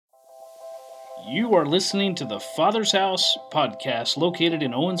You are listening to the Father's House podcast located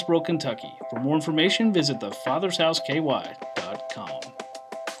in Owensboro, Kentucky. For more information, visit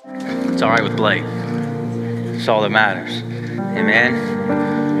thefathershouseky.com. It's all right with Blake. It's all that matters.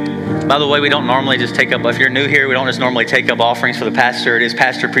 Amen. By the way, we don't normally just take up, if you're new here, we don't just normally take up offerings for the pastor. It is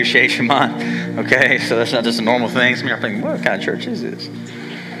Pastor Appreciation Month. Okay, so that's not just a normal thing. Some of you are thinking, what kind of church is this?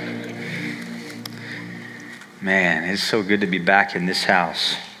 Man, it's so good to be back in this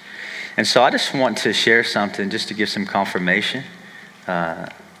house. And so I just want to share something just to give some confirmation,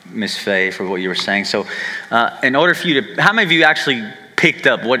 Miss Faye, for what you were saying. So in order for you to, how many of you actually picked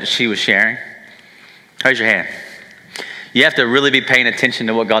up what she was sharing? Raise your hand. You have to really be paying attention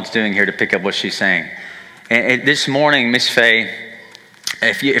to what God's doing here to pick up what she's saying. And this morning, Miss Faye,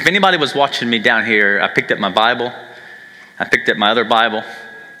 if anybody was watching me down here, I picked up my Bible. I picked up my other Bible.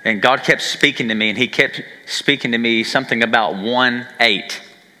 And God kept speaking to me, and he kept speaking to me something about 1:8.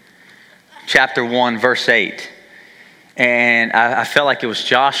 Chapter 1, verse 8. And I felt like it was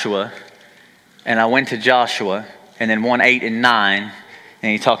Joshua. And I went to Joshua. And then 1:8 and 9.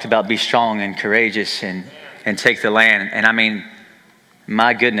 And he talked about be strong and courageous and take the land. And I mean,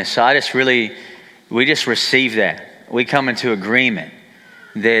 my goodness. So we just received that. We come into agreement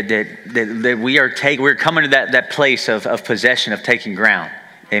that we're coming to that place of possession, of taking ground.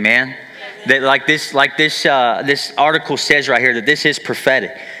 Amen. That like this article says right here, that this is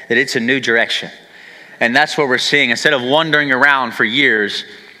prophetic, that it's a new direction. And that's what we're seeing. Instead of wandering around for years,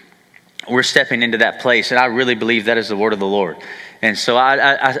 we're stepping into that place. And I really believe that is the word of the Lord. And so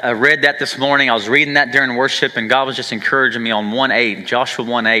I read that this morning. I was reading that during worship, and God was just encouraging me on 1:8, Joshua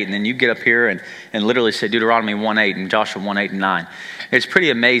 1:8. And then you get up here and literally say Deuteronomy 1:8 and Joshua 1:8 and 9. It's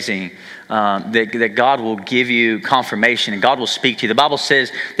pretty amazing that God will give you confirmation and God will speak to you. The Bible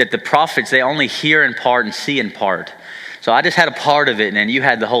says that the prophets, they only hear in part and see in part. So I just had a part of it, and you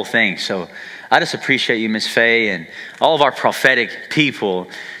had the whole thing. So I just appreciate you, Miss Faye, and all of our prophetic people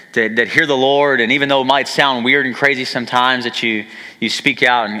that hear the Lord, and even though it might sound weird and crazy sometimes, that you speak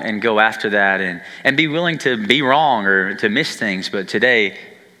out and go after that and be willing to be wrong or to miss things. But today,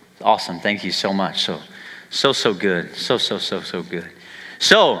 awesome. Thank you so much. So good. So good.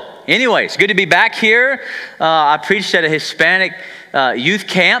 So anyways, good to be back here. I preached at a Hispanic youth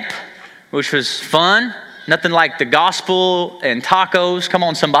camp, which was fun. Nothing like the gospel and tacos. Come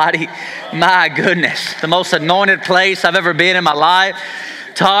on, somebody. My goodness. The most anointed place I've ever been in my life.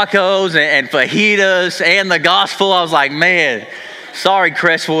 Tacos and fajitas and the gospel. I was like, man, sorry,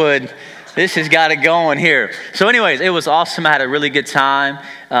 Crestwood. This has got it going here. So anyways, it was awesome. I had a really good time.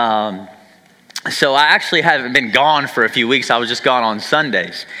 So I actually haven't been gone for a few weeks. I was just gone on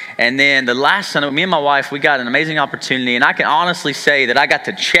Sundays. And then the last Sunday, me and my wife, we got an amazing opportunity. And I can honestly say that I got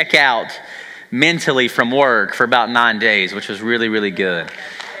to check out mentally from work for about 9 days, which was really, really good.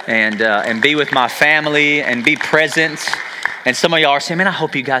 And be with my family and be present. And some of y'all are saying, man, I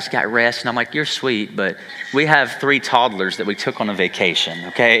hope you guys got rest. And I'm like, you're sweet, but we have 3 toddlers that we took on a vacation,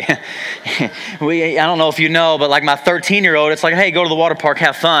 okay? I don't know if you know, but like my 13-year-old, it's like, hey, go to the water park,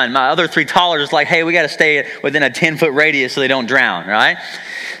 have fun. My other 3 toddlers, it's like, hey, we got to stay within a 10-foot radius so they don't drown, right?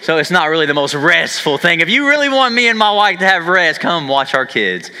 So it's not really the most restful thing. If you really want me and my wife to have rest, come watch our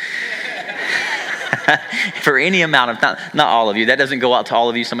kids. For any amount of time, not all of you. That doesn't go out to all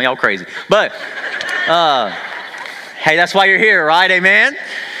of you. Some of y'all crazy. But, hey, that's why you're here, right? Amen?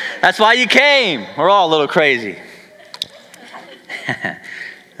 That's why you came. We're all a little crazy.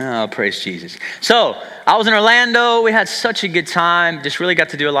 Oh, praise Jesus. So, I was in Orlando. We had such a good time. Just really got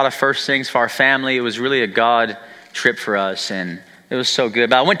to do a lot of first things for our family. It was really a God trip for us, and it was so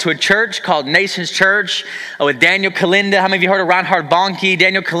good. But I went to a church called Nations Church with Daniel Kalinda. How many of you heard of Reinhard Bonnke,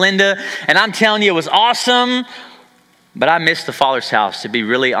 Daniel Kalinda? And I'm telling you, it was awesome, but I missed the Father's house, to be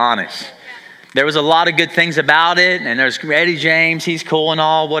really honest. There was a lot of good things about it, and there's Eddie James, he's cool and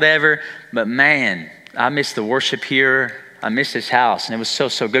all, whatever. But man, I missed the worship here. I missed this house, and it was so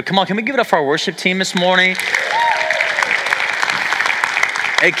good. Come on, can we give it up for our worship team this morning?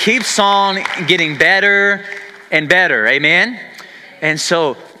 It keeps on getting better and better, amen? And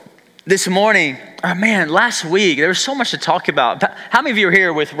so this morning, last week, there was so much to talk about. How many of you are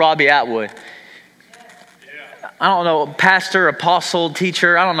here with Robbie Atwood? I don't know, pastor, apostle,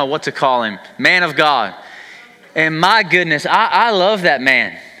 teacher, I don't know what to call him. Man of God. And my goodness, I love that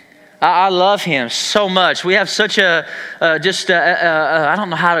man. I love him so much. We have such I don't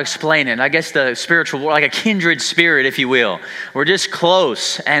know how to explain it. I guess the spiritual, like a kindred spirit, if you will. We're just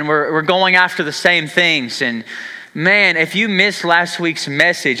close, and we're going after the same things. And man, if you missed last week's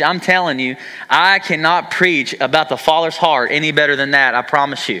message, I'm telling you, I cannot preach about the Father's heart any better than that, I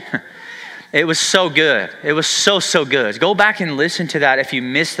promise you. It was so good. It was so, so good. Go back and listen to that if you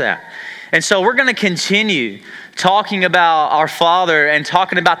missed that. And so we're going to continue talking about our Father and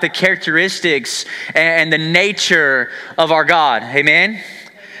talking about the characteristics and the nature of our God. Amen?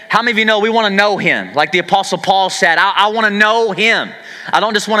 How many of you know we want to know Him? Like the Apostle Paul said, I want to know Him. I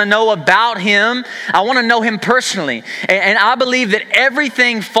don't just want to know about Him. I want to know Him personally. And I believe that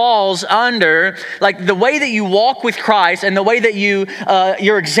everything falls under, like the way that you walk with Christ and the way that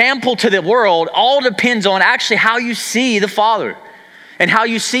your example to the world all depends on actually how you see the Father and how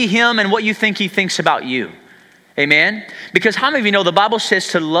you see Him and what you think He thinks about you. Amen? Because how many of you know the Bible says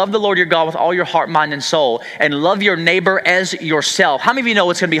to love the Lord your God with all your heart, mind, and soul, and love your neighbor as yourself? How many of you know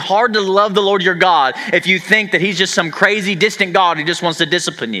it's going to be hard to love the Lord your God if you think that He's just some crazy, distant God who just wants to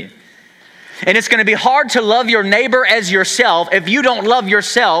discipline you? And it's going to be hard to love your neighbor as yourself if you don't love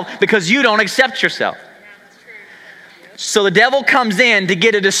yourself because you don't accept yourself. So the devil comes in to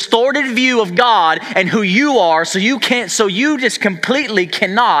get a distorted view of God and who you are, so you just completely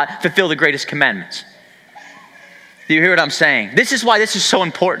cannot fulfill the greatest commandments. Do you hear what I'm saying? This is why this is so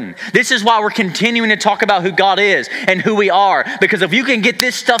important. This is why we're continuing to talk about who God is and who we are. Because if you can get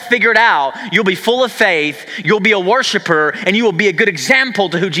this stuff figured out, you'll be full of faith, you'll be a worshiper, and you will be a good example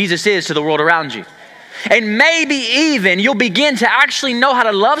to who Jesus is to the world around you. And maybe even you'll begin to actually know how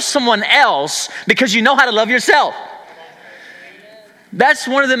to love someone else because you know how to love yourself. That's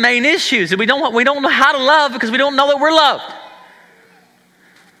one of the main issues. That we don't know how to love because we don't know that we're loved.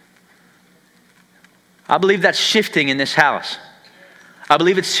 I believe that's shifting in this house. I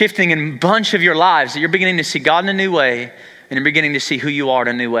believe it's shifting in a bunch of your lives, that you're beginning to see God in a new way and you're beginning to see who you are in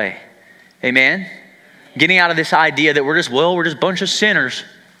a new way. Amen? Getting out of this idea that we're just a bunch of sinners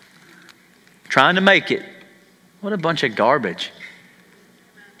trying to make it. What a bunch of garbage.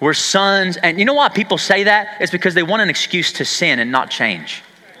 We're sons, and you know why people say that? It's because they want an excuse to sin and not change.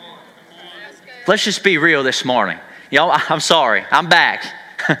 Let's just be real this morning. Y'all, I'm sorry, I'm back.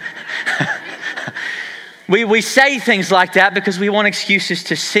 We say things like that because we want excuses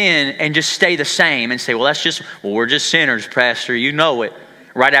to sin and just stay the same and say, well, we're just sinners, Pastor. You know it.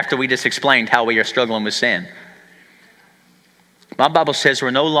 Right after we just explained how we are struggling with sin. My Bible says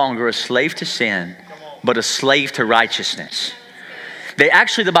we're no longer a slave to sin, but a slave to righteousness.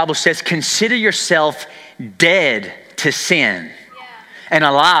 The Bible says, consider yourself dead to sin and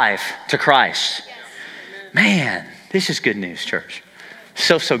alive to Christ. Man, this is good news, church.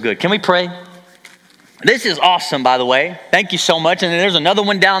 So good. Can we pray? This is awesome, by the way. Thank you so much. And then there's another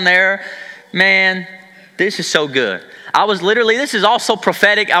one down there. Man, this is so good. This is also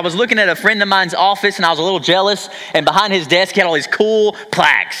prophetic. I was looking at a friend of mine's office and I was a little jealous. And behind his desk, he had all these cool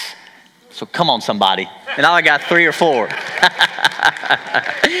plaques. So come on, somebody. And now I got 3 or 4. And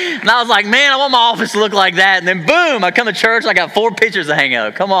I was like, man, I want my office to look like that. And then boom, I come to church, I got 4 pictures to hang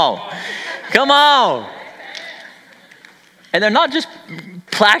up. Come on. Come on. And they're not just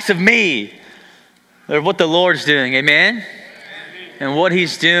plaques of me. They're what the Lord's doing. Amen? And what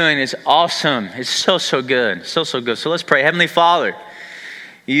He's doing is awesome. It's so good. So good. So let's pray. Heavenly Father,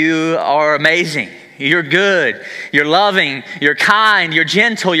 You are amazing. You're good. You're loving. You're kind. You're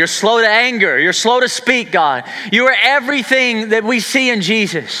gentle. You're slow to anger. You're slow to speak, God. You are everything that we see in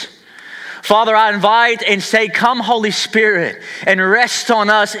Jesus. Father, I invite and say, come Holy Spirit and rest on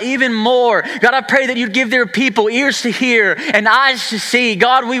us even more. God, I pray that You'd give their people ears to hear and eyes to see.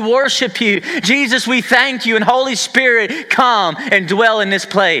 God, we worship You. Jesus, we thank You. And Holy Spirit, come and dwell in this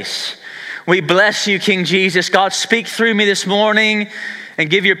place. We bless You, King Jesus. God, speak through me this morning and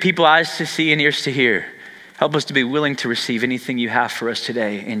give Your people eyes to see and ears to hear. Help us to be willing to receive anything You have for us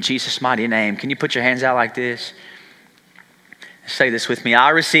today. In Jesus' mighty name. Can you put your hands out like this? Say this with me. I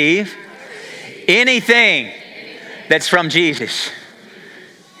receive anything that's from Jesus.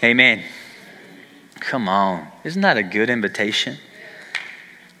 Amen. Come on. Isn't that a good invitation?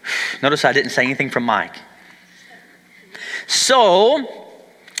 Notice I didn't say anything from Mike. So,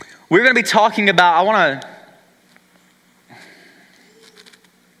 we're going to be talking about,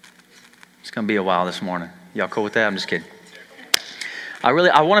 it's going to be a while this morning. Y'all cool with that? I'm just kidding.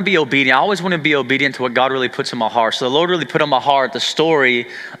 I want to be obedient. I always want to be obedient to what God really puts in my heart. So the Lord really put on my heart the story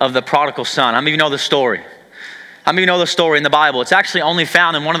of the prodigal son. How many of you know the story? How many of you know the story in the Bible? It's actually only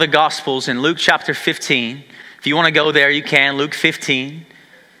found in one of the Gospels in Luke chapter 15. If you want to go there, you can. Luke 15.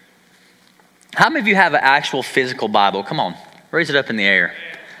 How many of you have an actual physical Bible? Come on. Raise it up in the air.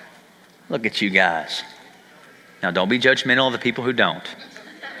 Look at you guys. Now, don't be judgmental of the people who don't.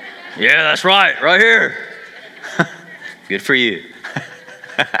 Yeah, that's right. Right here. Good for you.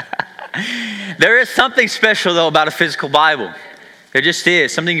 There is something special, though, about a physical Bible. There just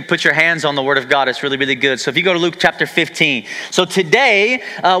is. Something you put your hands on the Word of God. It's really, really good. So if you go to Luke chapter 15. So today,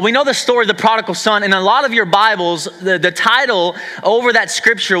 we know the story of the prodigal son. In a lot of your Bibles, the title over that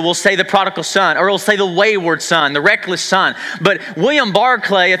scripture will say the prodigal son, or it'll say the wayward son, the reckless son. But William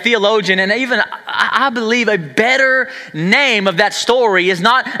Barclay, a theologian, and even I believe a better name of that story is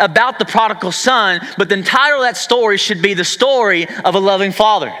not about the prodigal son, but the title of that story should be the story of a loving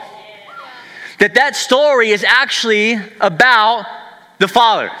father. That story is actually about the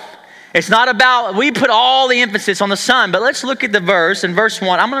Father. It's not about, we put all the emphasis on the Son, but let's look at the verse. In verse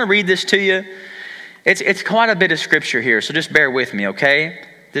 1, I'm going to read this to you. It's quite a bit of scripture here, so just bear with me, okay?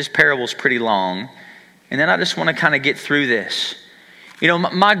 This parable is pretty long. And then I just want to kind of get through this. You know,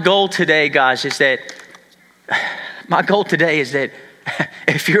 my goal today, guys, is that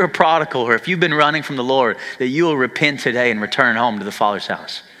if you're a prodigal or if you've been running from the Lord, that you will repent today and return home to the Father's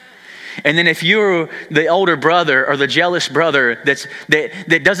house. And then if you're the older brother or the jealous brother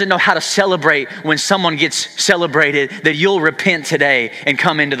that doesn't know how to celebrate when someone gets celebrated, that you'll repent today and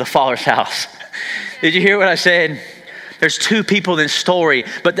come into the Father's house. Did you hear what I said? There's two people in this story,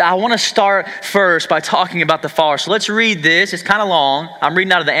 but I want to start first by talking about the Father. So let's read this. It's kind of long. I'm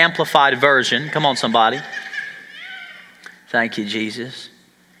reading out of the Amplified version. Come on, somebody. Thank you, Jesus.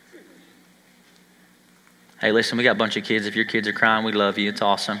 Hey, listen, we got a bunch of kids. If your kids are crying, we love you. It's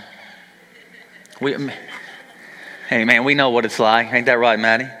awesome. Hey man, we know what it's like. Ain't that right,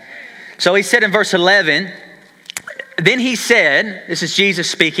 Maddie? So he said in verse 11, then he said, this is Jesus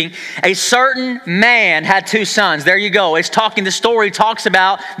speaking, a certain man had two sons. There you go. It's talking, the story talks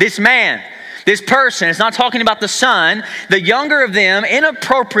about this man, this person. It's not talking about the son. The younger of them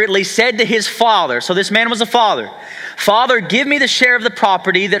inappropriately said to his father, so this man was a father, Father, give me the share of the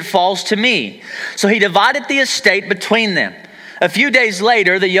property that falls to me. So he divided the estate between them. A few days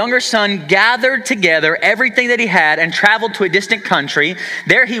later, the younger son gathered together everything that he had and traveled to a distant country.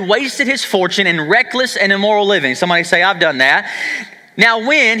 There he wasted his fortune in reckless and immoral living. Somebody say, I've done that. Now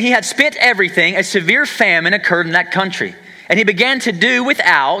when he had spent everything, a severe famine occurred in that country. And he began to do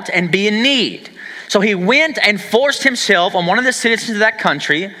without and be in need. So he went and forced himself on one of the citizens of that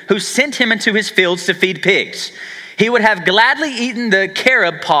country, who sent him into his fields to feed pigs. He would have gladly eaten the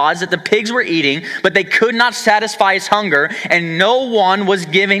carob pods that the pigs were eating, but they could not satisfy his hunger, and no one was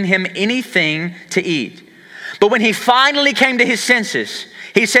giving him anything to eat. But when he finally came to his senses,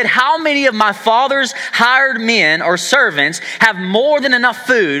 he said, how many of my father's hired men or servants have more than enough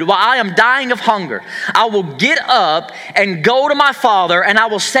food while I am dying of hunger? I will get up and go to my father, and I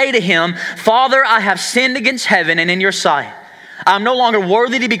will say to him, Father, I have sinned against heaven and in your sight. I'm no longer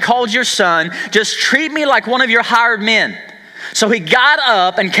worthy to be called your son. Just treat me like one of your hired men. So he got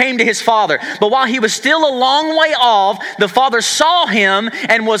up and came to his father. But while he was still a long way off, the father saw him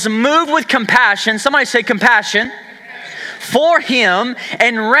and was moved with compassion. Somebody say compassion. For him,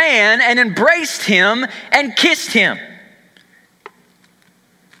 and ran and embraced him and kissed him.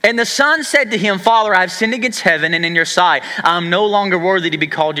 And the son said to him, Father, I have sinned against heaven and in your sight. I am no longer worthy to be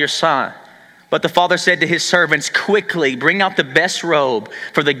called your son. But the father said to his servants, quickly bring out the best robe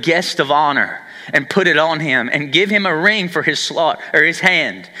for the guest of honor and put it on him, and give him a ring for his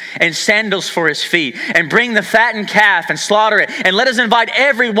hand, and sandals for his feet, and bring the fattened calf and slaughter it, and let us invite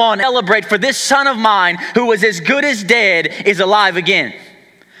everyone to celebrate, for this son of mine who was as good as dead is alive again.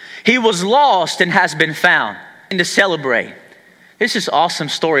 He was lost and has been found. And to celebrate. This is an awesome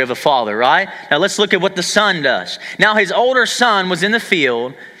story of the father, right? Now let's look at what the son does. Now his older son was in the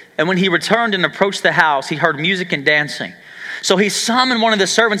field, and when he returned and approached the house, he heard music and dancing. So he summoned one of the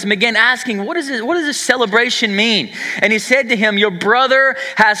servants and began asking, what does this celebration mean? And he said to him, your brother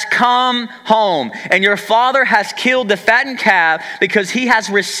has come home, and your father has killed the fattened calf, because he has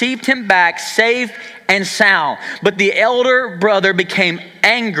received him back safe and sound. But the elder brother became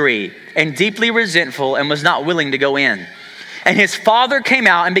angry and deeply resentful and was not willing to go in. And his father came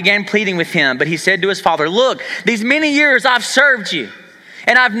out and began pleading with him. But he said to his father, look, these many years I've served you,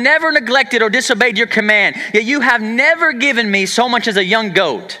 and I've never neglected or disobeyed your command. Yet you have never given me so much as a young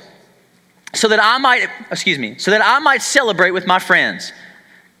goat, so that I might celebrate with my friends.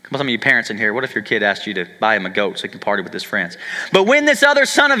 Come on, some of you parents in here, what if your kid asked you to buy him a goat so he can party with his friends? But when this other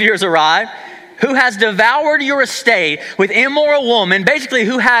son of yours arrived, who has devoured your estate with immoral woman, basically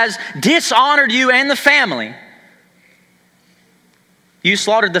who has dishonored you and the family, you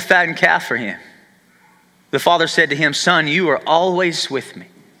slaughtered the fattened calf for him. The father said to him, son, you are always with me,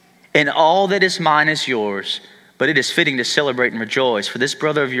 and all that is mine is yours. But it is fitting to celebrate and rejoice, for this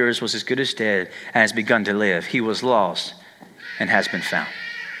brother of yours was as good as dead and has begun to live. He was lost and has been found.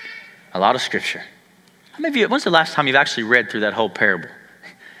 A lot of scripture. When's the last time you've actually read through that whole parable?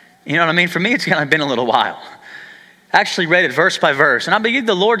 You know what I mean? For me, it's kind of been a little while. actually read it verse by verse. And I believe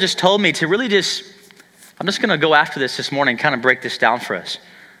the Lord just told me to really I'm just going to go after this morning and kind of break this down for us.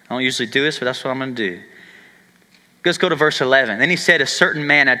 I don't usually do this, but that's what I'm going to do. Let's go to verse 11. Then he said, a certain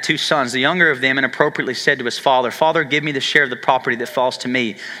man had 2 sons. The younger of them inappropriately said to his father, Father, give me the share of the property that falls to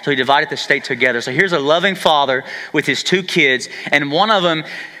me. So he divided the estate together. So here's a loving father with his 2 kids, and one of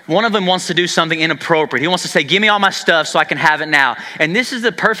them wants to do something inappropriate. He wants to say, give me all my stuff so I can have it now. And this is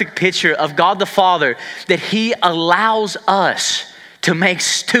the perfect picture of God the Father, that he allows us to make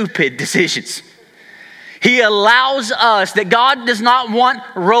stupid decisions. He allows us, that God does not want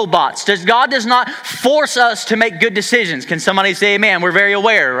robots. God does not force us to make good decisions. Can somebody say amen? We're very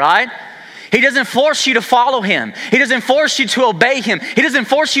aware, right? He doesn't force you to follow him. He doesn't force you to obey him. He doesn't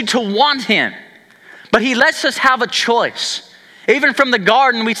force you to want him. But he lets us have a choice. Even from the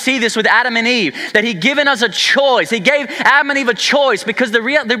garden, we see this with Adam and Eve, that he given us a choice. He gave Adam and Eve a choice, because the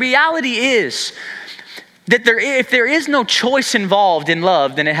reality is that if there is no choice involved in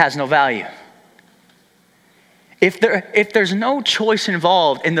love, then it has no value. If there's no choice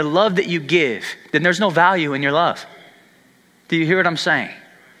involved in the love that you give, then there's no value in your love. Do you hear what I'm saying?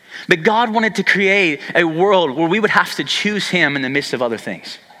 But God wanted to create a world where we would have to choose him in the midst of other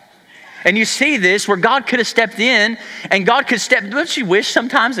things. And you see this where God could have stepped in, and God could don't you wish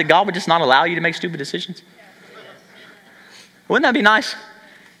sometimes that God would just not allow you to make stupid decisions? Wouldn't that be nice?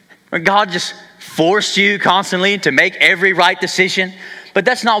 Where God just forced you constantly to make every right decision. But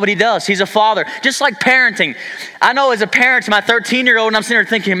that's not what he does. He's a father. Just like parenting. I know as a parent to my 13-year-old, and I'm sitting there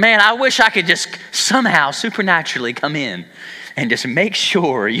thinking, man, I wish I could just somehow supernaturally come in and just make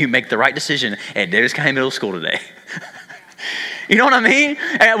sure you make the right decision at Davis County Middle School today. You know what I mean?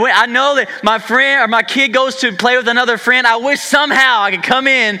 And I know that my friend or my kid goes to play with another friend. I wish somehow I could come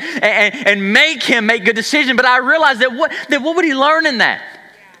in and make him make good decisions. But I realized that what would he learn in that?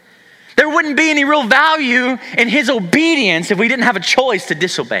 There wouldn't be any real value in his obedience if we didn't have a choice to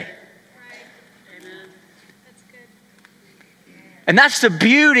disobey. And that's the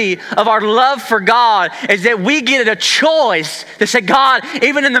beauty of our love for God, is that we get a choice to say, God,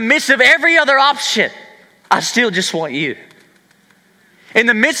 even in the midst of every other option, I still just want you. In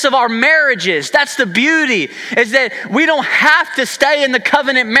the midst of our marriages, that's the beauty, is that we don't have to stay in the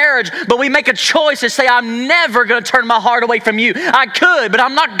covenant marriage, but we make a choice to say, I'm never going to turn my heart away from you. I could, but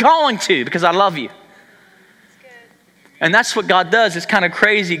I'm not going to, because I love you. And that's what God does. It's kind of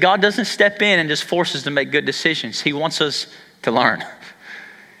crazy. God doesn't step in and just force us to make good decisions. He wants us to learn.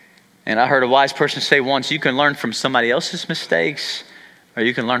 And I heard a wise person say once, you can learn from somebody else's mistakes, or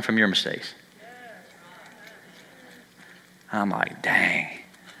you can learn from your mistakes. I'm like, dang,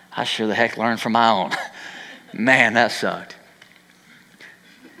 I sure the heck learned from my own. Man, that sucked.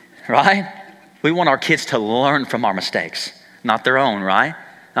 Right? We want our kids to learn from our mistakes, not their own, right?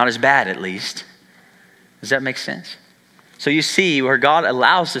 Not as bad, at least. Does that make sense? So you see where God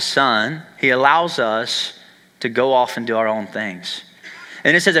allows the son, he allows us to go off and do our own things.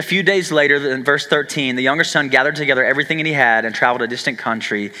 And it says a few days later, in verse 13, the younger son gathered together everything that he had and traveled a distant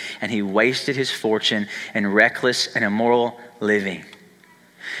country, and he wasted his fortune in reckless and immoral living.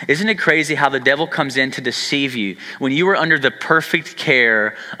 Isn't it crazy how the devil comes in to deceive you when you are under the perfect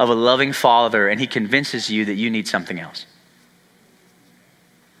care of a loving father, and he convinces you that you need something else?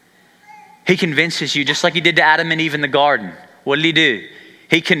 He convinces you, just like he did to Adam and Eve in the garden. What did he do?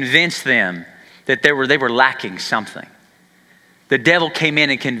 He convinced them that they were lacking something. The devil came in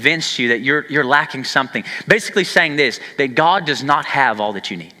and convinced you that you're lacking something. Basically saying this, that God does not have all that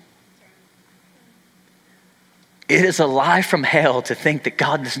you need. It is a lie from hell to think that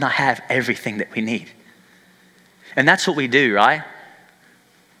God does not have everything that we need. And that's what we do, right?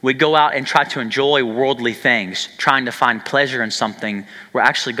 We go out and try to enjoy worldly things, trying to find pleasure in something where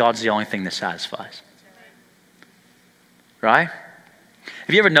actually God's the only thing that satisfies. Right?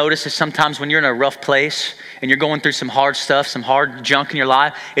 Have you ever noticed that sometimes when you're in a rough place and you're going through some hard stuff, some hard junk in your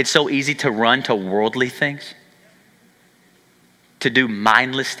life, it's so easy to run to worldly things, to do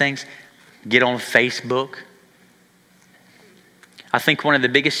mindless things, get on Facebook. I think one of the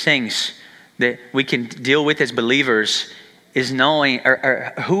biggest things that we can deal with as believers is knowing,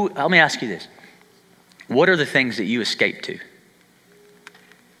 let me ask you this. What are the things that you escape to?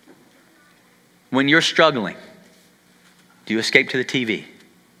 When you're struggling, do you escape to the TV?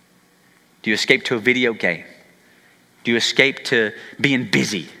 Do you escape to a video game? Do you escape to being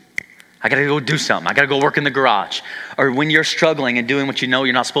busy? I got to go do something. I got to go work in the garage. Or when you're struggling and doing what you know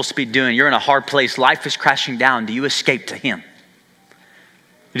you're not supposed to be doing, you're in a hard place, life is crashing down, do you escape to him?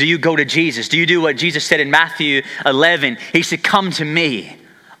 Do you go to Jesus? Do you do what Jesus said in Matthew 11? He said, come to me,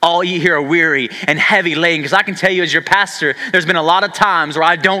 all ye here are weary and heavy laden. Because I can tell you as your pastor, there's been a lot of times where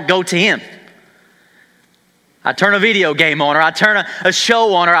I don't go to him. I turn a video game on, or I turn a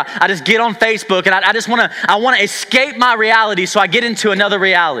show on, or I just get on Facebook, and I want to escape my reality, so I get into another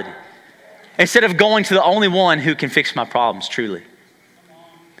reality instead of going to the only one who can fix my problems truly.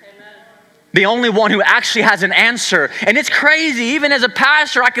 The only one who actually has an answer. And it's crazy. Even as a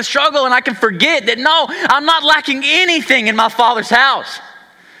pastor, I can struggle and I can forget that, no, I'm not lacking anything in my Father's house.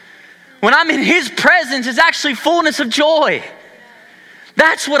 When I'm in His presence, it's actually fullness of joy.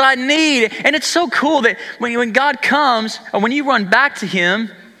 That's what I need. And it's so cool that when God comes, or when you run back to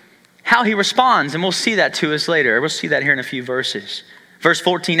Him, how He responds. And we'll see that to us later. We'll see that here in a few verses. Verse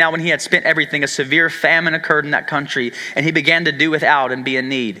 14, now when he had spent everything, a severe famine occurred in that country, and he began to do without and be in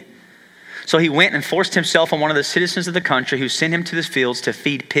need. So he went and forced himself on one of the citizens of the country, who sent him to the fields to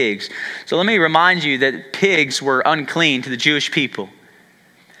feed pigs. So let me remind you that pigs were unclean to the Jewish people.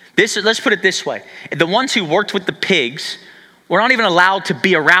 Let's put it this way. The ones who worked with the pigs were not even allowed to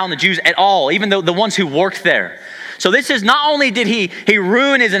be around the Jews at all, even though the ones who worked there. So this is, not only did he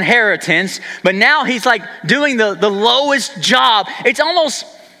ruin his inheritance, but now he's like doing the lowest job. It's almost...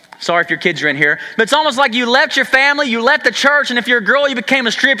 Sorry if your kids are in here, but it's almost like you left your family, you left the church, and if you're a girl, you became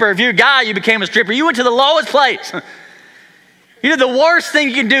a stripper. If you're a guy, you became a stripper. You went to the lowest place. You did the worst thing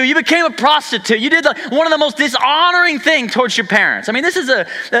you can do. You became a prostitute. You did one of the most dishonoring things towards your parents. I mean, this is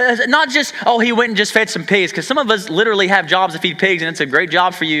not just, oh, he went and just fed some pigs, because some of us literally have jobs to feed pigs, and it's a great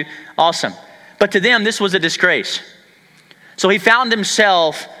job for you. Awesome. But to them, this was a disgrace. So he found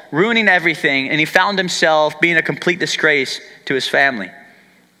himself ruining everything, and he found himself being a complete disgrace to his family.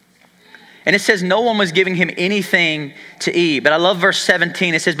 And it says no one was giving him anything to eat. But I love verse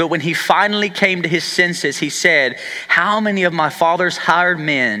 17. It says, but when he finally came to his senses, he said, how many of my father's hired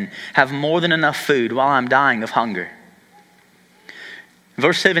men have more than enough food while I'm dying of hunger?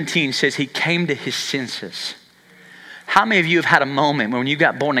 Verse 17 says he came to his senses. How many of you have had a moment when you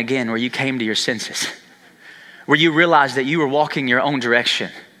got born again where you came to your senses? Where you realized that you were walking your own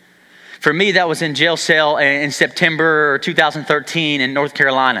direction? For me, that was in jail cell in September 2013 in North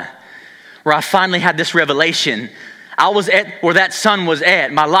Carolina, where I finally had this revelation. I was at where that son was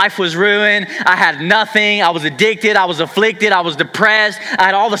at. My life was ruined. I had nothing. I was addicted. I was afflicted. I was depressed. I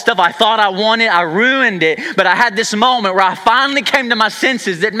had all the stuff I thought I wanted. I ruined it. But I had this moment where I finally came to my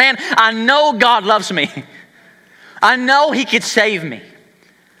senses that, man, I know God loves me. I know He could save me.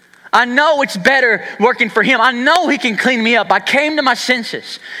 I know it's better working for Him. I know He can clean me up. I came to my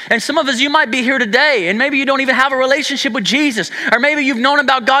senses. And some of us, you might be here today, and maybe you don't even have a relationship with Jesus. Or maybe you've known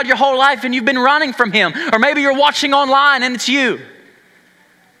about God your whole life and you've been running from Him. Or maybe you're watching online and it's you.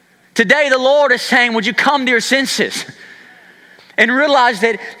 Today, the Lord is saying, would you come to your senses and realize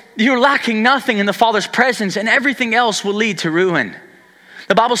that you're lacking nothing in the Father's presence, and everything else will lead to ruin.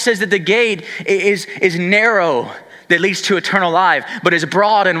 The Bible says that the gate is narrow that leads to eternal life, but is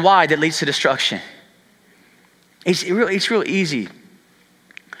broad and wide that leads to destruction. It's real easy.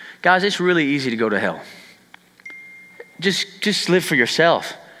 Guys, it's really easy to go to hell. Just live for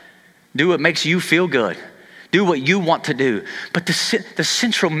yourself. Do what makes you feel good. Do what you want to do. But the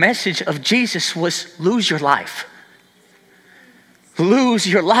central message of Jesus was lose your life. Lose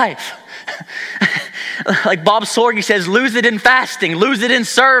your life. Like Bob Sorge says, lose it in fasting, lose it in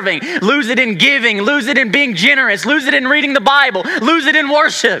serving, lose it in giving, lose it in being generous, lose it in reading the Bible, lose it in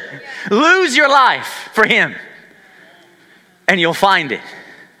worship. Lose your life for Him, and you'll find it.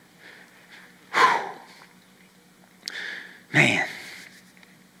 Whew. Man.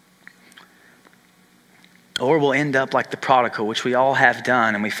 Or we'll end up like the prodigal, which we all have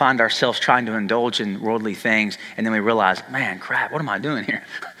done, and we find ourselves trying to indulge in worldly things, and then we realize, man, crap, what am I doing here?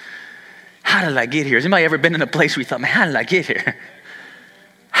 How did I get here? Has anybody ever been in a place where you thought, man, how did I get here?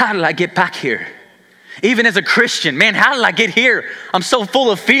 How did I get back here? Even as a Christian, man, how did I get here? I'm so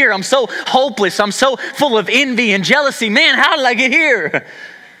full of fear. I'm so hopeless. I'm so full of envy and jealousy. Man, how did I get here?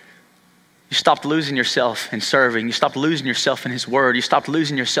 You stopped losing yourself in serving. You stopped losing yourself in His Word. You stopped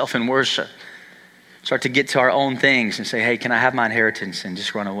losing yourself in worship. Start to get to our own things and say, hey, can I have my inheritance, and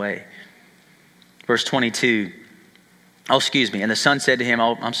just run away. Verse 22. Oh, excuse me. And the son said to him,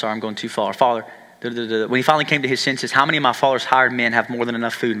 oh, I'm sorry, I'm going too far. Father, when he finally came to his senses, how many of my father's hired men have more than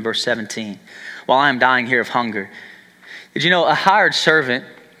enough food? In verse 17, while I am dying here of hunger. Did you know a hired servant?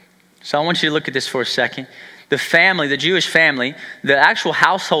 So I want you to look at this for a second. The family, the Jewish family, the actual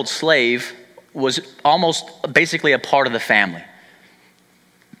household slave was almost basically a part of the family.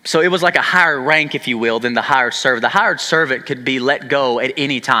 So it was like a higher rank, if you will, than the hired servant. The hired servant could be let go at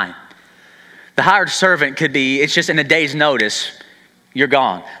any time. The hired servant could be, it's just in a day's notice, you're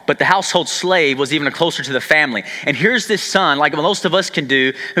gone. But the household slave was even closer to the family. And here's this son, like most of us can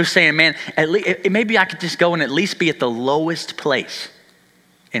do, who's saying, man, at least, maybe I could just go and at least be at the lowest place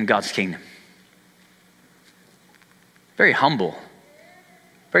in God's kingdom. Very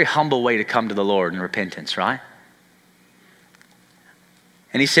humble way to come to the Lord in repentance, right?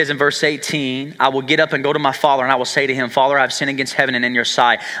 And he says in verse 18, I will get up and go to my father, and I will say to him, Father, I have sinned against heaven and in your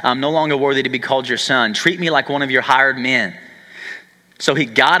sight. I'm no longer worthy to be called your son. Treat me like one of your hired men. So he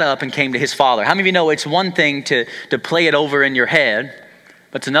got up and came to his father. How many of you know it's one thing to play it over in your head,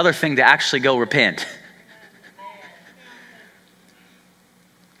 but it's another thing to actually go repent?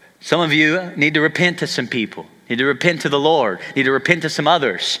 Some of you need to repent to some people. Need to repent to the Lord. Need to repent to some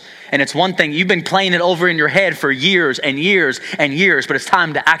others. And it's one thing, you've been playing it over in your head for years and years and years, but it's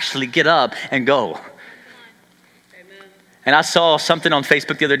time to actually get up and go. Amen. And I saw something on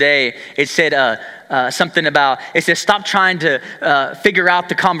Facebook the other day. It said something about, it says, stop trying to figure out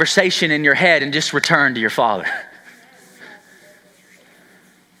the conversation in your head and just return to your Father.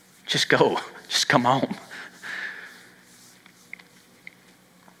 Just go. Just come home.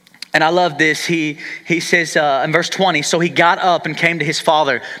 And I love this. He says in verse 20, so he got up and came to his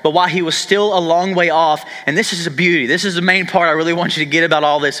father. But while he was still a long way off, and this is a beauty. This is the main part I really want you to get about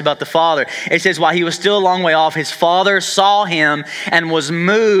all this, about the father. It says, while he was still a long way off, his father saw him and was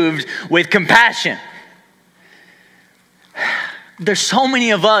moved with compassion. There's so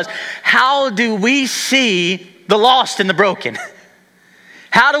many of us. How do we see the lost and the broken?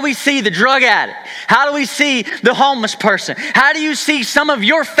 How do we see the drug addict? How do we see the homeless person? How do you see some of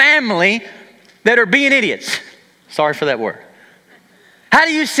your family that are being idiots? Sorry for that word. How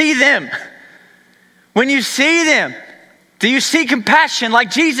do you see them? When you see them, do you see compassion like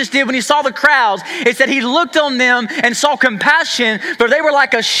Jesus did when he saw the crowds? It said he looked on them and saw compassion, for they were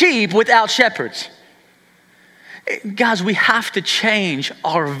like a sheep without shepherds. Guys, we have to change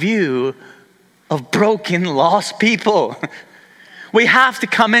our view of broken, lost people. We have to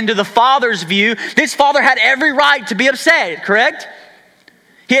come into the Father's view. This father had every right to be upset, correct?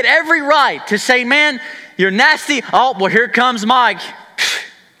 He had every right to say, man, you're nasty. Oh, well, here comes Mike.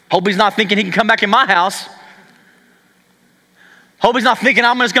 Hope he's not thinking he can come back in my house. Hope he's not thinking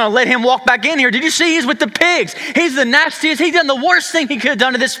I'm just going to let him walk back in here. Did you see he's with the pigs? He's the nastiest. He's done the worst thing he could have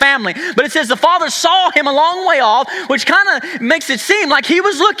done to this family. But it says the father saw him a long way off, which kind of makes it seem like he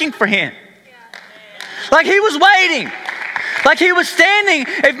was looking for him. Like he was waiting. Like he was standing,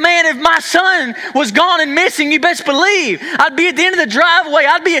 if my son was gone and missing, you best believe I'd be at the end of the driveway.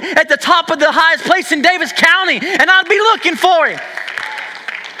 I'd be at the top of the highest place in Davis County, and I'd be looking for him.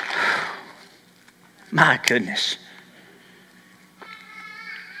 My goodness.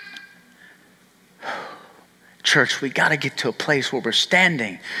 Church, we got to get to a place where we're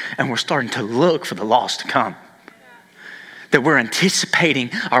standing and we're starting to look for the lost to come. That we're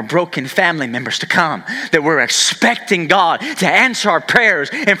anticipating our broken family members to come. That we're expecting God to answer our prayers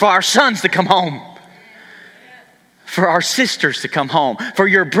and for our sons to come home. For our sisters to come home. For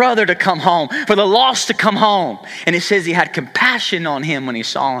your brother to come home. For the lost to come home. And it says he had compassion on him when he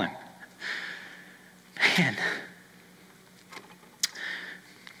saw him. Man.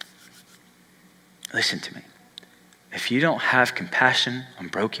 Listen to me. If you don't have compassion on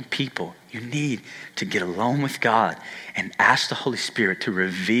broken people, you need to get alone with God and ask the Holy Spirit to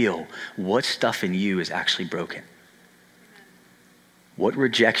reveal what stuff in you is actually broken. What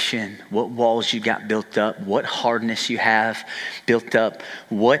rejection, what walls you got built up, what hardness you have built up,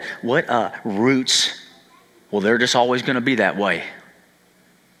 what roots. Well, they're just always going to be that way.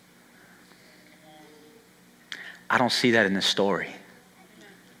 I don't see that in this story.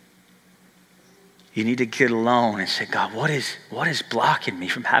 You need to get alone and say, God, what is blocking me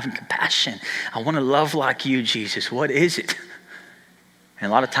from having compassion? I want to love like you, Jesus. What is it? And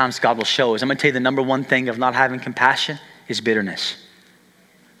a lot of times God will show us. I'm going to tell you the number one thing of not having compassion is bitterness.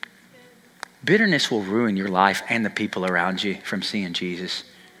 Bitterness will ruin your life and the people around you from seeing Jesus.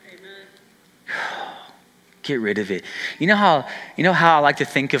 Amen. Get rid of it. You know how I like to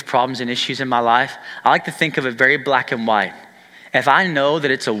think of problems and issues in my life? I like to think of it very black and white. If I know that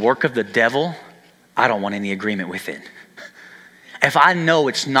it's a work of the devil, I don't want any agreement with it. If I know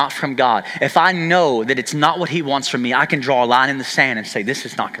it's not from God, if I know that it's not what he wants from me, I can draw a line in the sand and say, this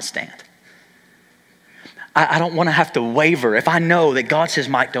is not going to stand. I don't want to have to waver. If I know that God says,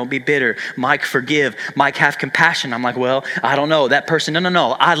 Mike, don't be bitter. Mike, forgive. Mike, have compassion. I'm like, well, I don't know. That person,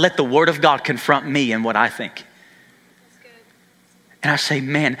 no. I let the word of God confront me and what I think. That's good. And I say,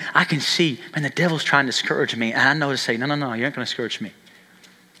 man, I can see, man, the devil's trying to discourage me. And I know to say, no, you aren't going to discourage me.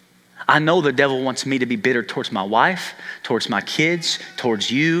 I know the devil wants me to be bitter towards my wife, towards my kids, towards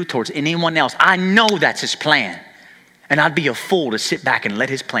you, towards anyone else. I know that's his plan. And I'd be a fool to sit back and let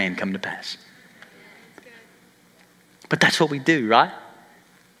his plan come to pass. But that's what we do, right?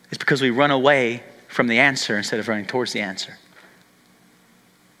 It's because we run away from the answer instead of running towards the answer.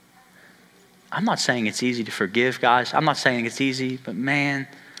 I'm not saying it's easy to forgive, guys. I'm not saying it's easy, but man,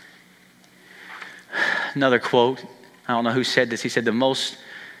 another quote, I don't know who said this. He said the most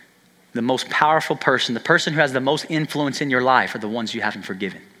powerful person, the person who has the most influence in your life are the ones you haven't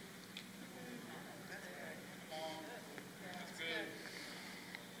forgiven.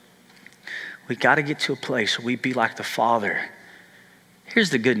 We got to get to a place where we be like the Father. Here's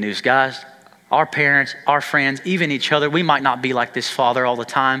the good news, guys. Our parents, our friends, even each other, we might not be like this Father all the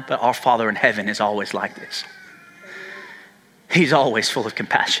time, but our Father in heaven is always like this. He's always full of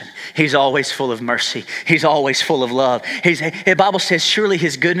compassion. He's always full of mercy. He's always full of love. The Bible says, surely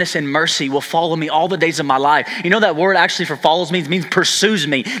his goodness and mercy will follow me all the days of my life. You know that word actually for follows means pursues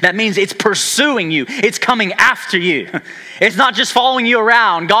me. That means it's pursuing you. It's coming after you. It's not just following you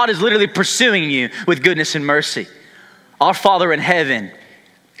around. God is literally pursuing you with goodness and mercy. Our Father in heaven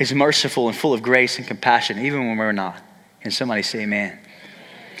is merciful and full of grace and compassion, even when we're not. Can somebody say amen?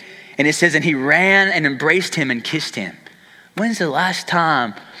 And it says, and he ran and embraced him and kissed him. When's the last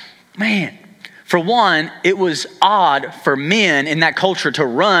time? Man, for one, it was odd for men in that culture to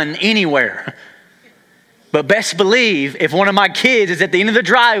run anywhere. But best believe, if one of my kids is at the end of the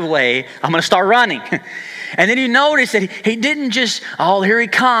driveway, I'm going to start running. And then you notice that he didn't just, oh, here he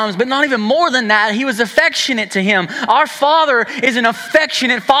comes. But not even more than that, he was affectionate to him. Our Father is an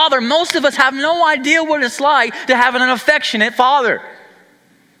affectionate Father. Most of us have no idea what it's like to have an affectionate Father.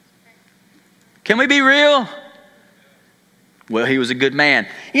 Can we be real? Well, he was a good man.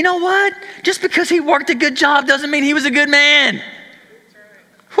 You know what? Just because he worked a good job doesn't mean he was a good man.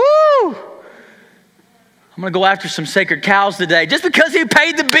 Woo! I'm going to go after some sacred cows today. Just because he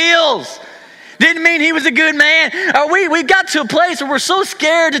paid the bills didn't mean he was a good man. We got to a place where we're so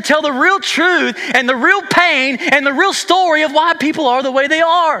scared to tell the real truth and the real pain and the real story of why people are the way they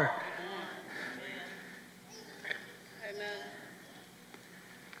are.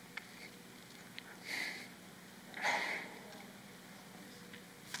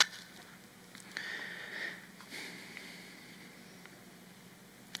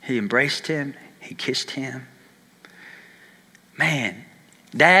 He embraced him. He kissed him. Man,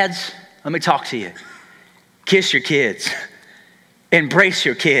 dads, let me talk to you. Kiss your kids. Embrace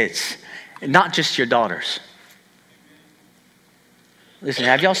your kids. Not just your daughters. Listen,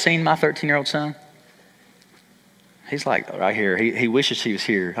 have y'all seen my 13-year-old son? He's like right here. He wishes he was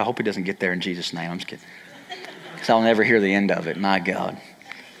here. I hope he doesn't get there in Jesus' name. I'm just kidding. Because I'll never hear the end of it. My God.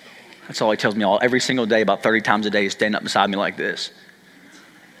 That's all he tells me every single day, about 30 times a day. He's standing up beside me like this.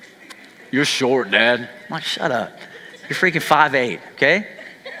 You're short, Dad. I'm like, shut up. You're freaking 5'8", okay?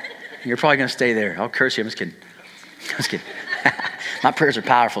 You're probably going to stay there. I'll curse you. I'm just kidding. I'm just kidding. My prayers are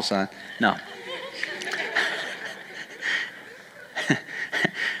powerful, son. No.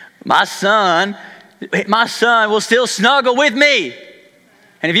 My son will still snuggle with me.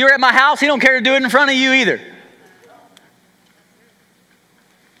 And if you're at my house, he don't care to do it in front of you either.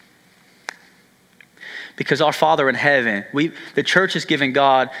 Because our Father in heaven, the church has given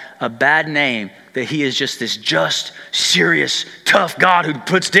God a bad name, that he is just this serious, tough God who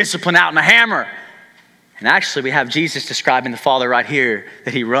puts discipline out in a hammer. And actually we have Jesus describing the Father right here,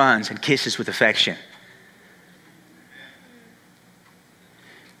 that he runs and kisses with affection.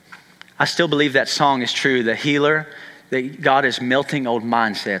 I still believe that song is true, the healer, that God is melting old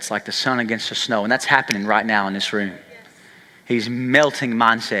mindsets like the sun against the snow. And that's happening right now in this room. He's melting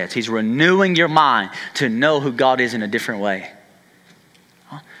mindsets. He's renewing your mind to know who God is in a different way.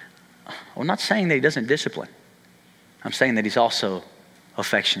 I'm not saying that he doesn't discipline. I'm saying that he's also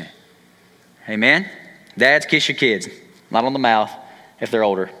affectionate. Amen? Dads, kiss your kids. Not on the mouth if they're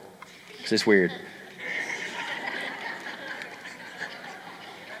older. Because it's weird.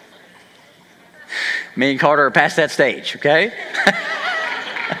 Me and Carter are past that stage, okay?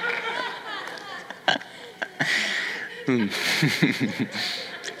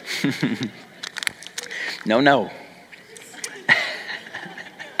 No.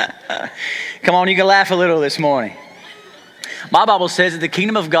 Come on, you can laugh a little this morning. My Bible says that the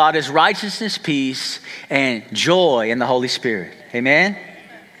kingdom of God is righteousness, peace, and joy in the Holy Spirit. Amen?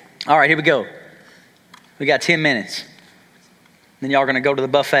 All right, here we go. We got 10 minutes. Then y'all are going to go to the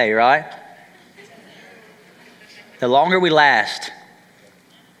buffet, right? The longer we last,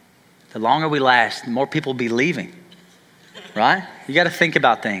 the more people will be leaving. Right? You got to think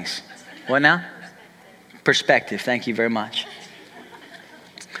about things. What now? Perspective. Thank you very much.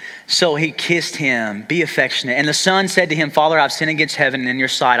 So he kissed him, be affectionate. And the son said to him, Father, I've sinned against heaven and in your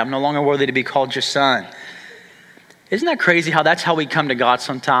sight. I'm no longer worthy to be called your son. Isn't that crazy how that's how we come to God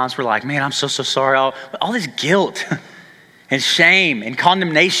sometimes? We're like, man, I'm so sorry. All this guilt and shame and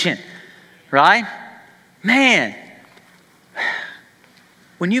condemnation, right? Man.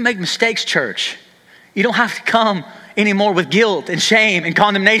 when you make mistakes, church, you don't have to come anymore with guilt and shame and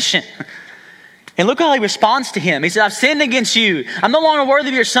condemnation. And look how he responds to him. He said, I've sinned against you. I'm no longer worthy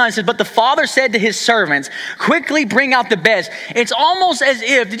of your son. He said, but the father said to his servants, quickly bring out the best. It's almost as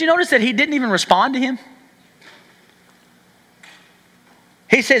if, did you notice that he didn't even respond to him?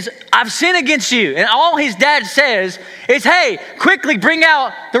 He says, I've sinned against you. And all his dad says is, hey, quickly bring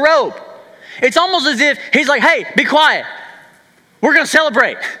out the robe. It's almost as if he's like, hey, be quiet. We're going to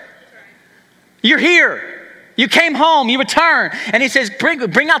celebrate. You're here. You came home, you returned. And he says,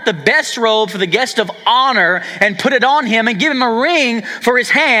 bring out the best robe for the guest of honor and put it on him and give him a ring for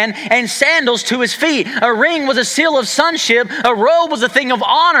his hand and sandals to his feet. A ring was a seal of sonship. A robe was a thing of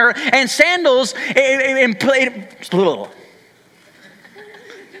honor. And sandals, that's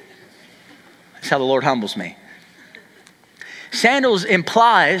how the Lord humbles me. Sandals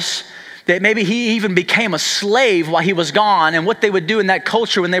implies that maybe he even became a slave while he was gone. And what they would do in that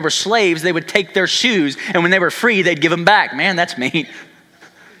culture when they were slaves, they would take their shoes. And when they were free, they'd give them back. Man, that's mean.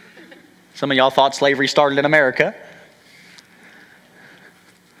 Some of y'all thought slavery started in America.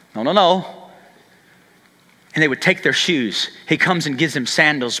 No. And they would take their shoes. He comes and gives them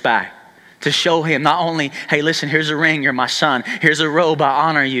sandals back to show him not only, hey, listen, here's a ring, you're my son. Here's a robe, I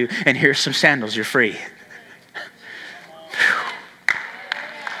honor you. And here's some sandals, you're free.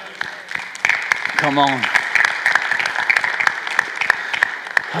 Come on.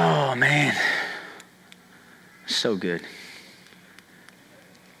 Oh, man. So good.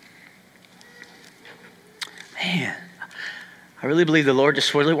 Man, I really believe the Lord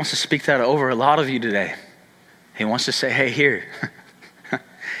just really wants to speak that over a lot of you today. He wants to say, hey, here.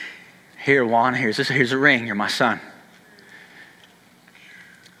 Here, Juan, here's a ring. You're my son.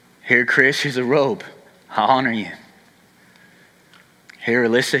 Here, Chris, here's a robe. I honor you. Here,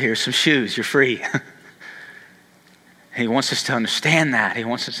 Alyssa, here's some shoes. You're free. He wants us to understand that. He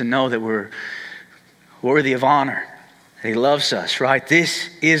wants us to know that we're worthy of honor. That he loves us, right? This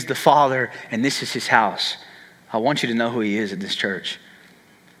is the Father, and this is his house. I want you to know who he is at this church.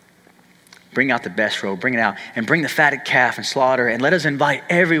 Bring out the best robe, bring it out, and bring the fatted calf and slaughter, and let us invite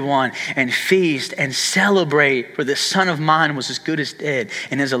everyone and feast and celebrate, for this son of mine was as good as dead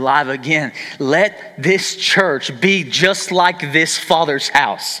and is alive again. Let this church be just like this Father's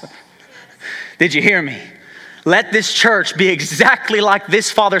house. Did you hear me? Let this church be exactly like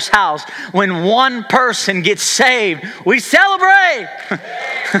this Father's house. When one person gets saved, we celebrate.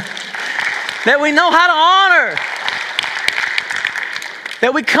 That we know how to honor.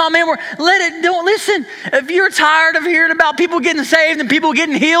 That we come in, don't listen. If you're tired of hearing about people getting saved and people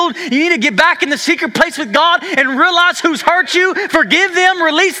getting healed, you need to get back in the secret place with God and realize who's hurt you, forgive them,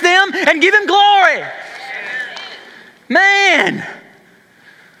 release them, and give him glory. Man.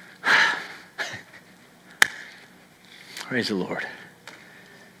 Praise the Lord.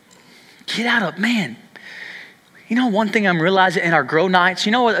 Get out of, man. You know one thing I'm realizing in our Grow Nights,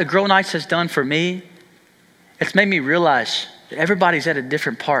 you know what a Grow Nights has done for me? It's made me realize that everybody's at a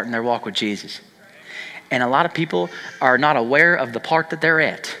different part in their walk with Jesus. And a lot of people are not aware of the part that they're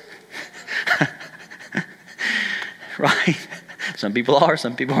at. Right? Some people are,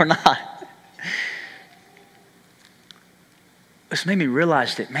 some people are not. It's made me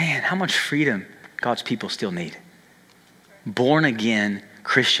realize that, man, how much freedom God's people still need. Born again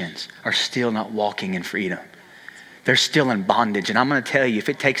Christians are still not walking in freedom. They're still in bondage. And I'm going to tell you, if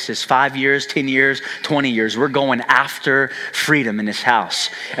it takes us 5 years, 10 years, 20 years, we're going after freedom in this house.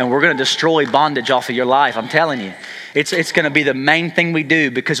 And we're going to destroy bondage off of your life. I'm telling you. It's going to be the main thing we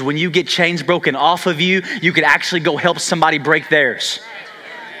do, because when you get chains broken off of you, you could actually go help somebody break theirs.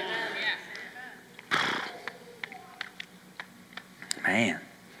 Man.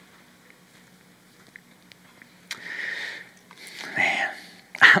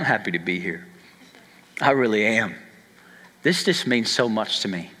 I'm happy to be here. I really am. This just means so much to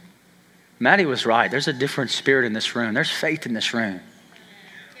me. Maddie was right. There's a different spirit in this room. There's faith in this room.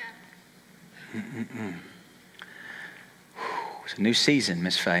 It's a new season,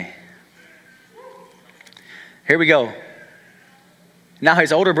 Miss Faye. Here we go. Now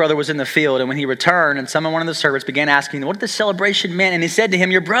his older brother was in the field, and when he returned, and one of the servants began asking what the celebration meant. And he said to him,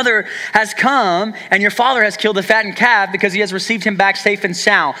 your brother has come, and your father has killed the fattened calf because he has received him back safe and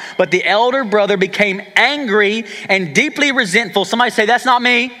sound. But the elder brother became angry and deeply resentful. Somebody say, that's not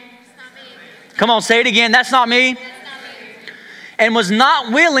me. That's not me. Come on, say it again. That's not me. That's not me. And was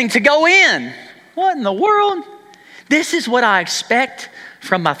not willing to go in. What in the world? This is what I expect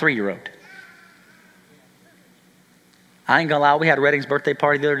from my 3-year-old. I ain't gonna lie, we had Redding's birthday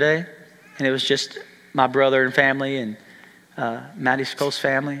party the other day, and it was just my brother and family and Maddie's close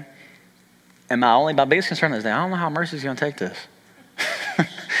family. And my biggest concern is that I don't know how Mercy's gonna take this.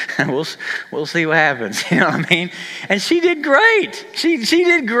 we'll see what happens. You know what I mean? And she did great. She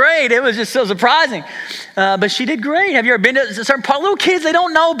did great. It was just so surprising. But she did great. Have you ever been to a certain part? Little kids, they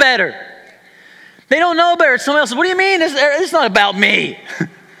don't know better. They don't know better. Someone else says, what do you mean? It's not about me.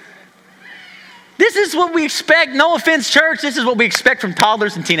 This is what we expect. No offense, church. This is what we expect from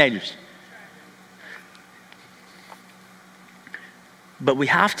toddlers and teenagers. But we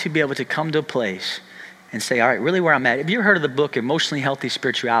have to be able to come to a place and say, all right, really where I'm at. Have you ever heard of the book, Emotionally Healthy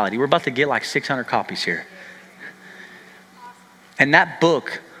Spirituality? We're about to get like 600 copies here. And that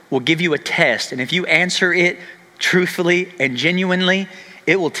book will give you a test. And if you answer it truthfully and genuinely,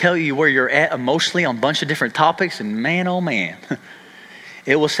 it will tell you where you're at emotionally on a bunch of different topics. And man, oh man,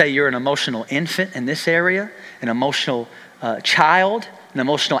 it will say you're an emotional infant in this area, an emotional child, an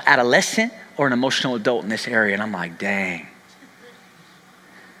emotional adolescent, or an emotional adult in this area. And I'm like, dang.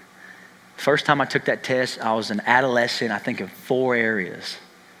 First time I took that test, I was an adolescent, I think, in 4 areas.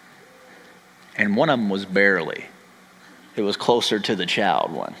 And one of them was barely. It was closer to the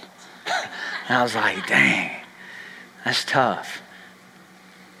child one. And I was like, dang, that's tough.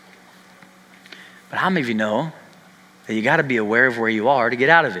 But how many of you know that you got to be aware of where you are to get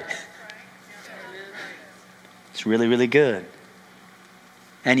out of it? It's really, really good.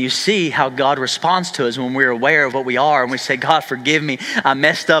 And you see how God responds to us when we're aware of what we are and we say, God, forgive me. I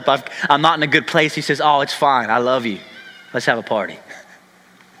messed up. I'm not in a good place. He says, oh, it's fine. I love you. Let's have a party.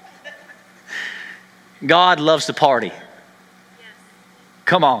 God loves to party. Yes.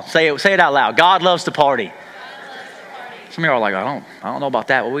 Come on, say it out loud. God loves to party. Some of you are like, I don't know about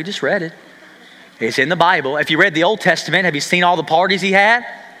that. Well, we just read it. It's in the Bible. If you read the Old Testament, have you seen all the parties he had?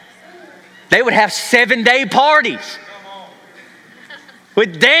 They would have 7-day parties.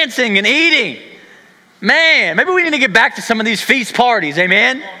 With dancing and eating. Man, maybe we need to get back to some of these feast parties,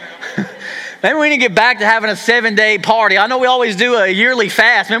 amen? Maybe we need to get back to having a 7-day party. I know we always do a yearly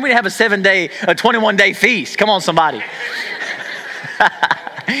fast. Maybe we need to have a 21-day feast. Come on, somebody.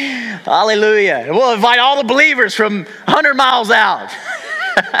 Hallelujah. We'll invite all the believers from 100 miles out.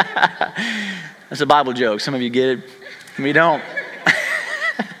 That's a Bible joke. Some of you get it. Some of you don't.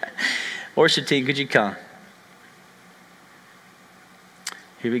 Worship team, could you come?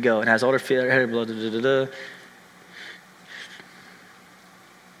 Here we go. And has older feet, blah, blah, blah, blah.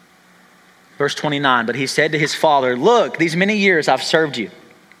 Verse 29, but he said to his father, look, these many years I've served you,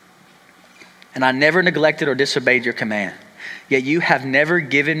 and I never neglected or disobeyed your command. Yet you have never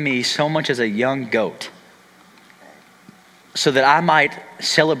given me so much as a young goat, so that I might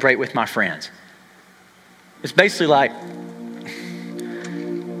celebrate with my friends. It's basically like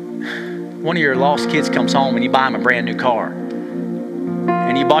one of your lost kids comes home and you buy him a brand new car.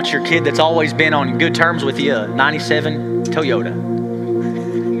 And you bought your kid that's always been on good terms with you a 97 Toyota.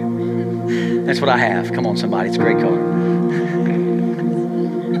 That's what I have. Come on, somebody. It's a great car.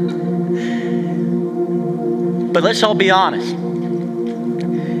 But let's all be honest.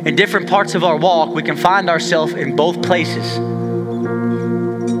 In different parts of our walk, we can find ourselves in both places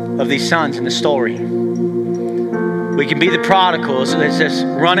of these sons in the story. We can be the prodigals that's just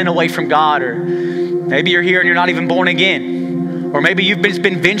running away from God, or maybe you're here and you're not even born again. Or maybe you've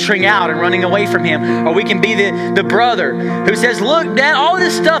been venturing out and running away from him. Or we can be the brother who says, look, Dad, all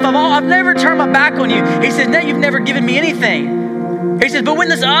this stuff, I've never turned my back on you. He says, Dad, you've never given me anything. He says, but when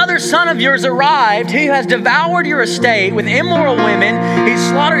this other son of yours arrived, he has devoured your estate with immoral women. You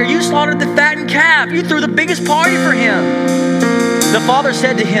slaughtered the fattened calf. You threw the biggest party for him. The father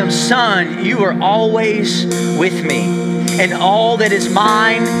said to him, son, you are always with me, and all that is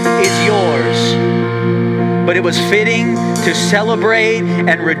mine is yours. But it was fitting to celebrate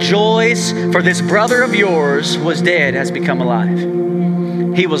and rejoice, for this brother of yours was dead, has become alive.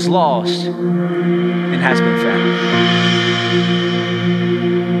 He was lost and has been found.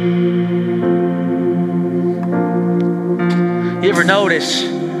 You ever notice,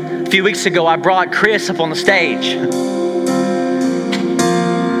 a few weeks ago, I brought Chris up on the stage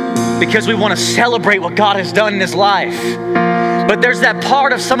because we want to celebrate what God has done in his life. But there's that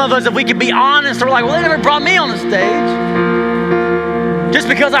part of some of us, if we can be honest, we're like, well, they never brought me on the stage. Just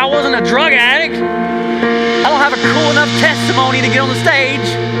because I wasn't a drug addict, I don't have a cool enough testimony to get on the stage.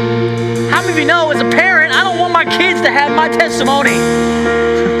 How many of you know, as a parent, I don't want my kids to have my testimony.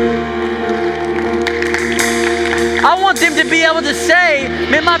 I want them to be able to say,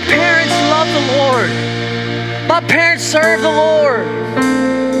 man, my parents love the Lord. My parents serve the Lord.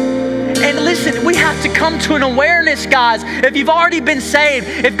 And listen, we have to come to an awareness, guys. If you've already been saved,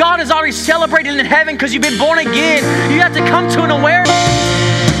 if God has already celebrated in heaven because you've been born again, you have to come to an awareness.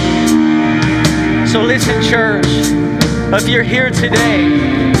 So listen, church, if you're here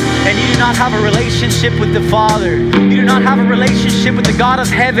today and you do not have a relationship with the Father, you do not have a relationship with the God of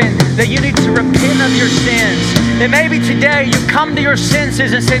heaven, that you need to repent of your sins. And maybe today you come to your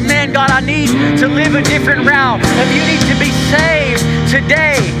senses and say, man, God, I need to live a different route. If you need to be saved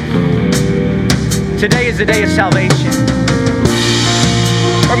today, today is the day of salvation.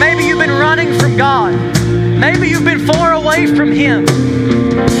 Or maybe you've been running from God. Maybe you've been far away from Him.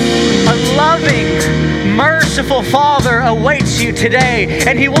 A loving, merciful Father awaits you today,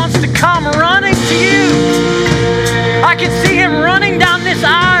 and He wants to come running to you. I can see Him running down this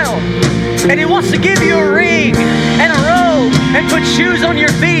aisle, and He wants to give you a ring and a robe and put shoes on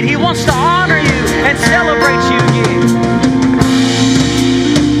your feet. He wants to honor you and celebrate you again.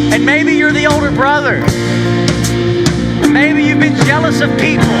 And maybe you're the older brother. Maybe you've been jealous of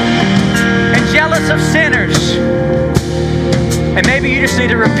people and jealous of sinners. And maybe you just need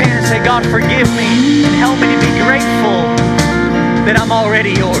to repent and say, God, forgive me and help me to be grateful that I'm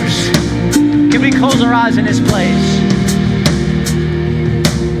already yours. Can we close our eyes in this place?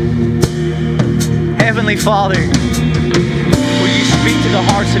 Heavenly Father, will you speak to the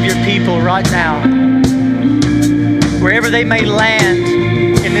hearts of your people right now? Wherever they may land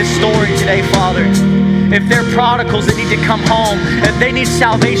in this story today, Father, if they're prodigals that need to come home, if they need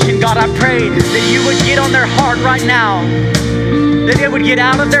salvation, God, I pray that you would get on their heart right now, that they would get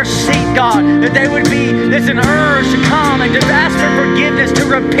out of their seat, God, that they would be, there's an urge to come and to ask for forgiveness, to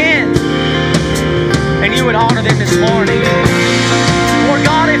repent, and you would honor them this morning. Or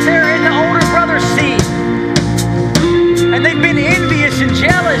God, if they're in the older brother's seat, and they've been envious and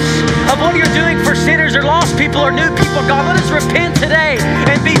jealous of what you're doing for sinners or lost people or new people, God, let us repent today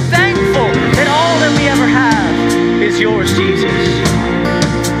and be thankful that all that we ever have is yours, Jesus.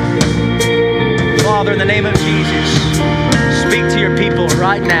 Father, in the name of Jesus, speak to your people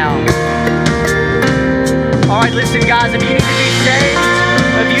right now. All right, listen, guys, if you need to be saved,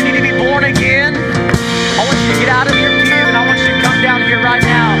 if you need to be born again, I want you to get out of your pew and I want you to come down here right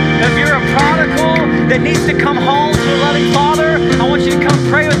now. If you're a prodigal that needs to come home to a loving Father, I want you to come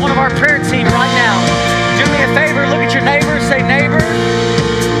pray with one of our prayer team right now. Do me a favor, look at your neighbor, say, neighbor,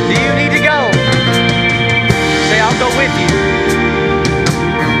 do you need to go? Say, I'll go with you.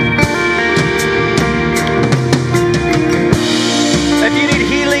 If you need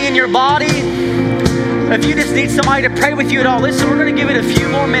healing in your body, if you just need somebody to pray with you at all, listen, we're going to give it a few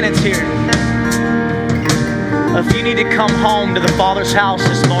more minutes here. If you need to come home to the Father's house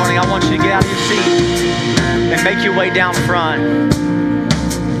this morning, I want you to get out of your seat and make your way down front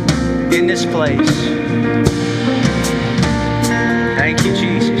in this place. Thank you,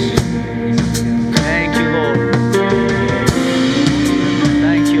 Jesus. Thank you, Lord.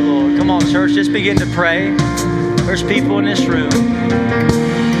 Thank you, Lord. Come on, church, just begin to pray. There's people in this room.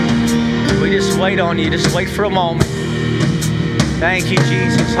 We just wait on you. Just wait for a moment. Thank you,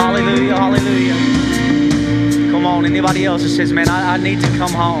 Jesus. Hallelujah, hallelujah. Come on, anybody else that says, man, I need to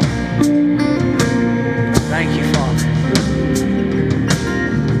come home. Thank you, Father.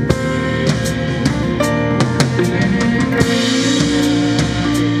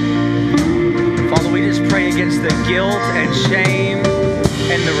 Father, we just pray against the guilt and shame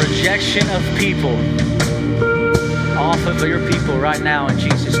and the rejection of people off of your people right now in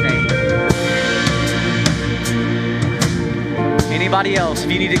Jesus' name. Anybody else,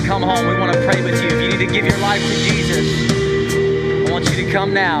 if you need to come home, we want to pray with you. If you need to give your life to Jesus, I want you to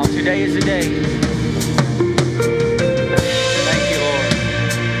come now. Today is the day. Thank you, Lord.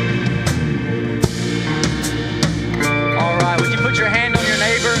 All right, would you put your hand on your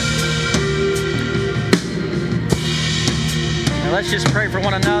neighbor? Now let's just pray for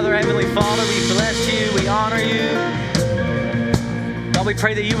one another. Heavenly Father, we bless you. We honor you. God, we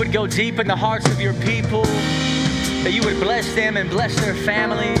pray that you would go deep in the hearts of your people, that you would bless them and bless their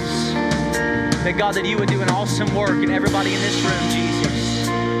families. That God, that you would do an awesome work in everybody in this room, Jesus.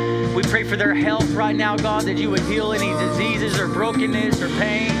 We pray for their health right now, God, that you would heal any diseases or brokenness or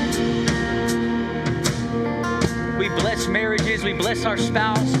pain. We bless marriages. We bless our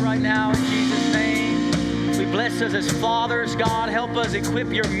spouse right now in Jesus' name. We bless us as fathers, God. Help us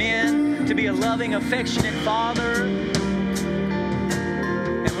equip your men to be a loving, affectionate father.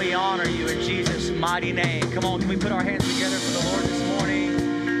 And we honor you in Jesus' mighty name. Come on, can we put our hands together for the Lord this morning?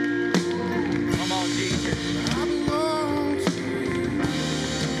 Come on, Jesus.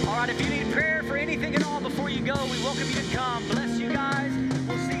 All right, if you need prayer for anything at all before you go, we welcome you to come. Bless you guys.